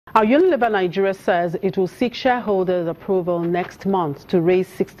Our Unilever Nigeria says it will seek shareholders' approval next month to raise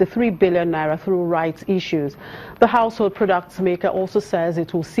 63 billion naira through rights issues. The household products maker also says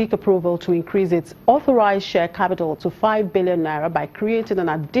it will seek approval to increase its authorized share capital to 5 billion naira by creating an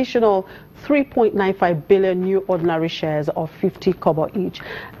additional 3.95 billion new ordinary shares of 50 kobo each.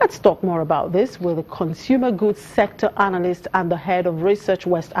 Let's talk more about this with the consumer goods sector analyst and the head of research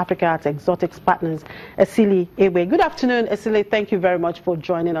West Africa at Exotics Partners, N63bn. Good afternoon, N63bn. Thank you very much for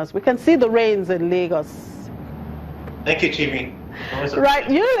joining us. We can see the rains in Lagos. Thank you, Jimmy. Right,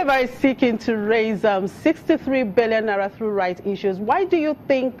 Unilever is seeking to raise 63 billion naira through rights issues. Why do you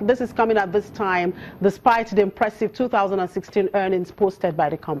think this is coming at this time, despite the impressive 2016 earnings posted by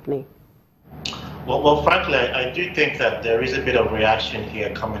the company? Well, frankly, I do think that there is a bit of reaction here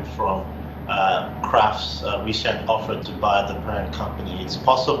coming from Kraft's recent offer to buy the parent company. It's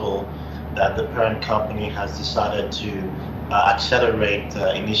possible that the parent company has decided to accelerate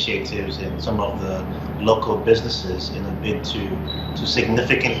initiatives in some of the local businesses in a bid to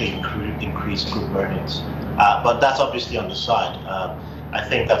significantly increase group earnings. But that's obviously on the side. I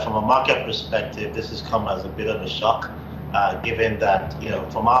think that from a market perspective, this has come as a bit of a shock, given that,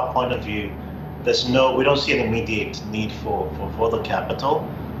 from our point of view, we don't see an immediate need for further capital.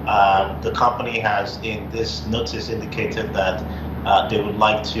 The company has in this notice indicated that they would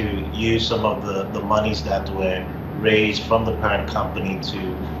like to use some of the monies that were raised from the parent company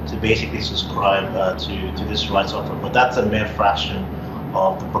to basically subscribe to this rights offer, but that's a mere fraction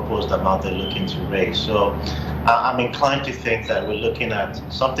of the proposed amount they're looking to raise. So I'm inclined to think that we're looking at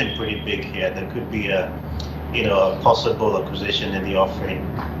something pretty big here. There could be a possible acquisition in the offering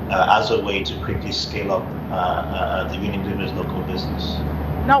as a way to quickly scale up the Unilever's local business.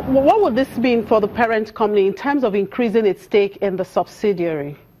 Now, what would this mean for the parent company in terms of increasing its stake in the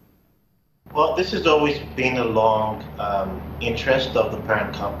subsidiary? Well, this has always been a long interest of the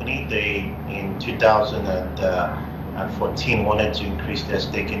parent company. They, in 2014, wanted to increase their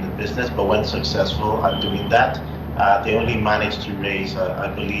stake in the business, but weren't successful at doing that. They only managed to raise, I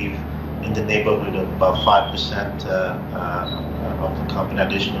believe, in the neighborhood of about 5% of the company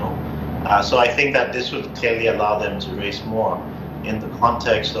additional. So I think that this would clearly allow them to raise more in the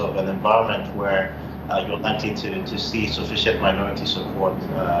context of an environment where you're likely to see sufficient minority support.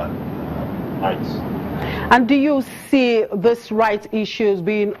 Rights. And do you see this rights issues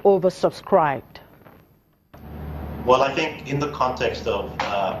being oversubscribed? Well, I think in the context of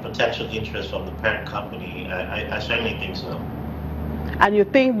potential interest from the parent company, I certainly think so. And you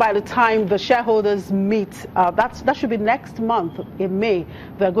think by the time the shareholders meet, that should be next month in May,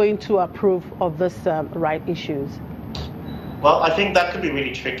 they're going to approve of this right issues? Well, I think that could be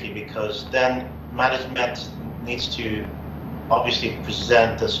really tricky because then management needs to obviously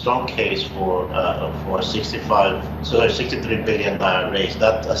present a strong case for 63 billion naira raise.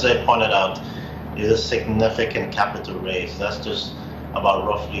 That, as I pointed out, is a significant capital raise. That's just about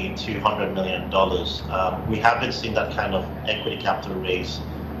roughly $200 million. We haven't seen that kind of equity capital raise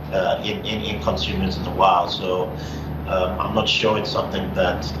in consumers in a while. So I'm not sure it's something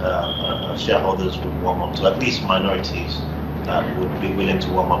that shareholders would warm up to. At least minorities would be willing to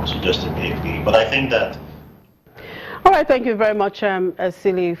warm up to just immediately. But I think that. All right, thank you very much,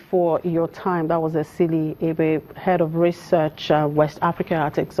 N63bn, for your time. That was N63bn, head of research, West Africa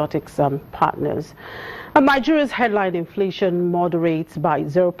at Exotics Partners. Nigeria's headline inflation moderates by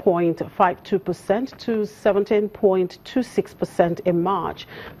 0.52% to 17.26% in March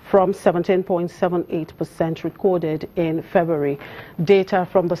from 17.78% recorded in February. Data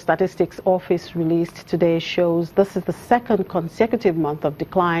from the Statistics Office released today shows this is the second consecutive month of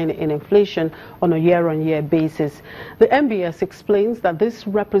decline in inflation on a year-on-year basis. The MBS explains that this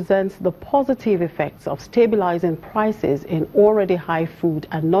represents the positive effects of stabilizing prices in already high food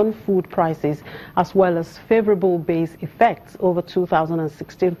and non-food prices, as well as favorable base effects over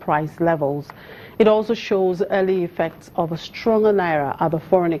 2016 price levels. It also shows early effects of a stronger naira at the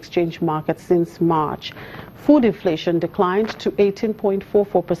foreign exchange market since March. Food inflation declined to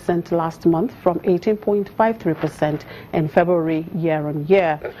 18.44% last month from 18.53% in February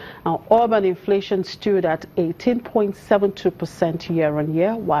year-on-year. Now, urban inflation stood at 18.72%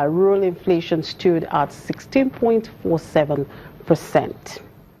 year-on-year, while rural inflation stood at 16.47%.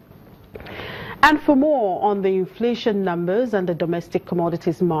 And for more on the inflation numbers and the domestic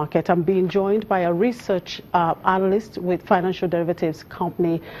commodities market, I'm being joined by a research analyst with financial derivatives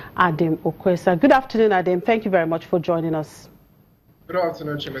company, Adim Okwesa. Good afternoon, Adim. Thank you very much for joining us. Good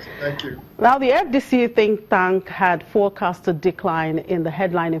afternoon, Chimete. Thank you. Now, the FDC think tank had forecast a decline in the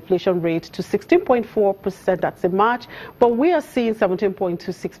headline inflation rate to 16.4%, that's in March, but we are seeing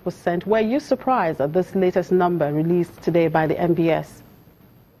 17.26%. Were you surprised at this latest number released today by the MBS?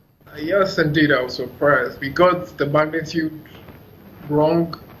 Yes, indeed, I was surprised. We got the magnitude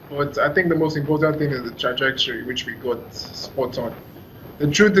wrong, but I think the most important thing is the trajectory, which we got spot on. The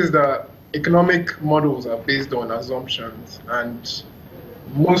truth is that economic models are based on assumptions, and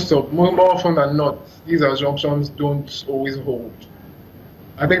more often than not, these assumptions don't always hold.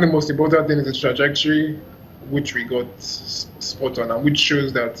 I think the most important thing is the trajectory, which we got spot on, and which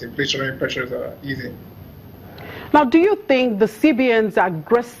shows that inflationary pressures are easing. Now, do you think the CBN's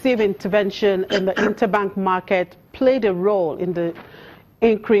aggressive intervention in the interbank market played a role in the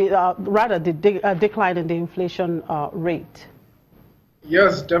increase, the decline in the inflation rate?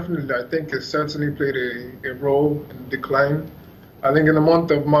 Yes, definitely. I think it certainly played a role in the decline. I think in the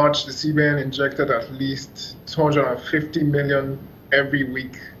month of March, the CBN injected at least 250 million every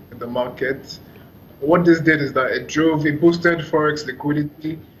week in the market. What this did is that it boosted forex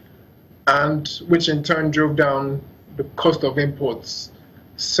liquidity, and which in turn drove down the cost of imports.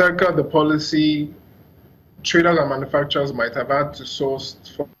 Circa the policy, traders and manufacturers might have had to source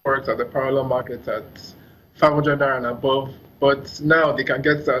forex at the parallel market at 500 naira and above, but now they can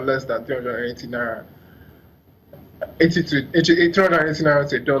get that less than 380 naira. 380 naira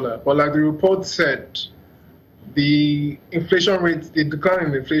to $1. But like the report said, the inflation rate, the decline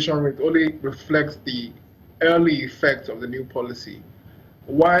in the inflation rate only reflects the early effects of the new policy.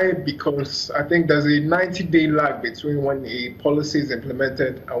 Why? Because I think there's a 90-day lag between when a policy is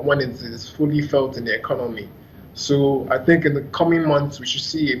implemented and when it is fully felt in the economy. So I think in the coming months we should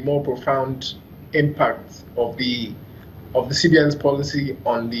see a more profound impact of the CBN's policy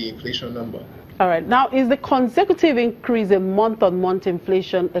on the inflation number. All right. Now, is the consecutive increase in month-on-month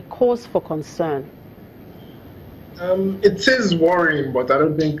inflation a cause for concern? It is worrying, but I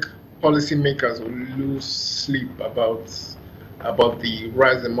don't think policymakers will lose sleep about the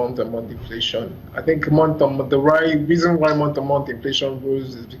rise in month-on-month inflation. I think the reason why month-on-month inflation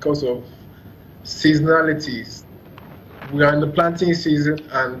rose is because of seasonalities. We are in the planting season,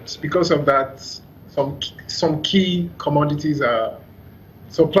 and because of that, some key commodities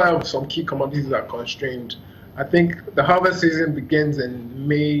supply of some key commodities are constrained. I think the harvest season begins in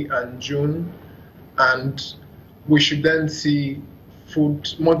May and June, and we should then see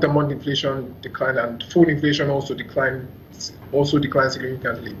food month-on-month inflation decline, and food inflation also decline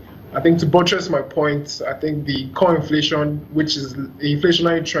significantly. I think to buttress my point, I think the core inflation, which is the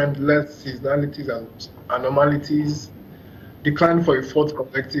inflationary trend less seasonalities and anomalies, declined for a fourth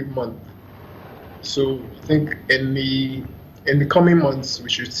consecutive month. So I think in the coming months we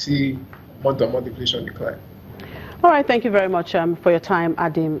should see month-on-month inflation decline. All right, thank you very much for your time,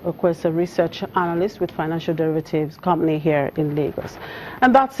 Adim Okwesa, research analyst with Financial Derivatives Company here in Lagos.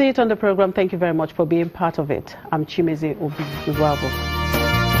 And that's it on the program. Thank you very much for being part of it. I'm Chimeze Obi.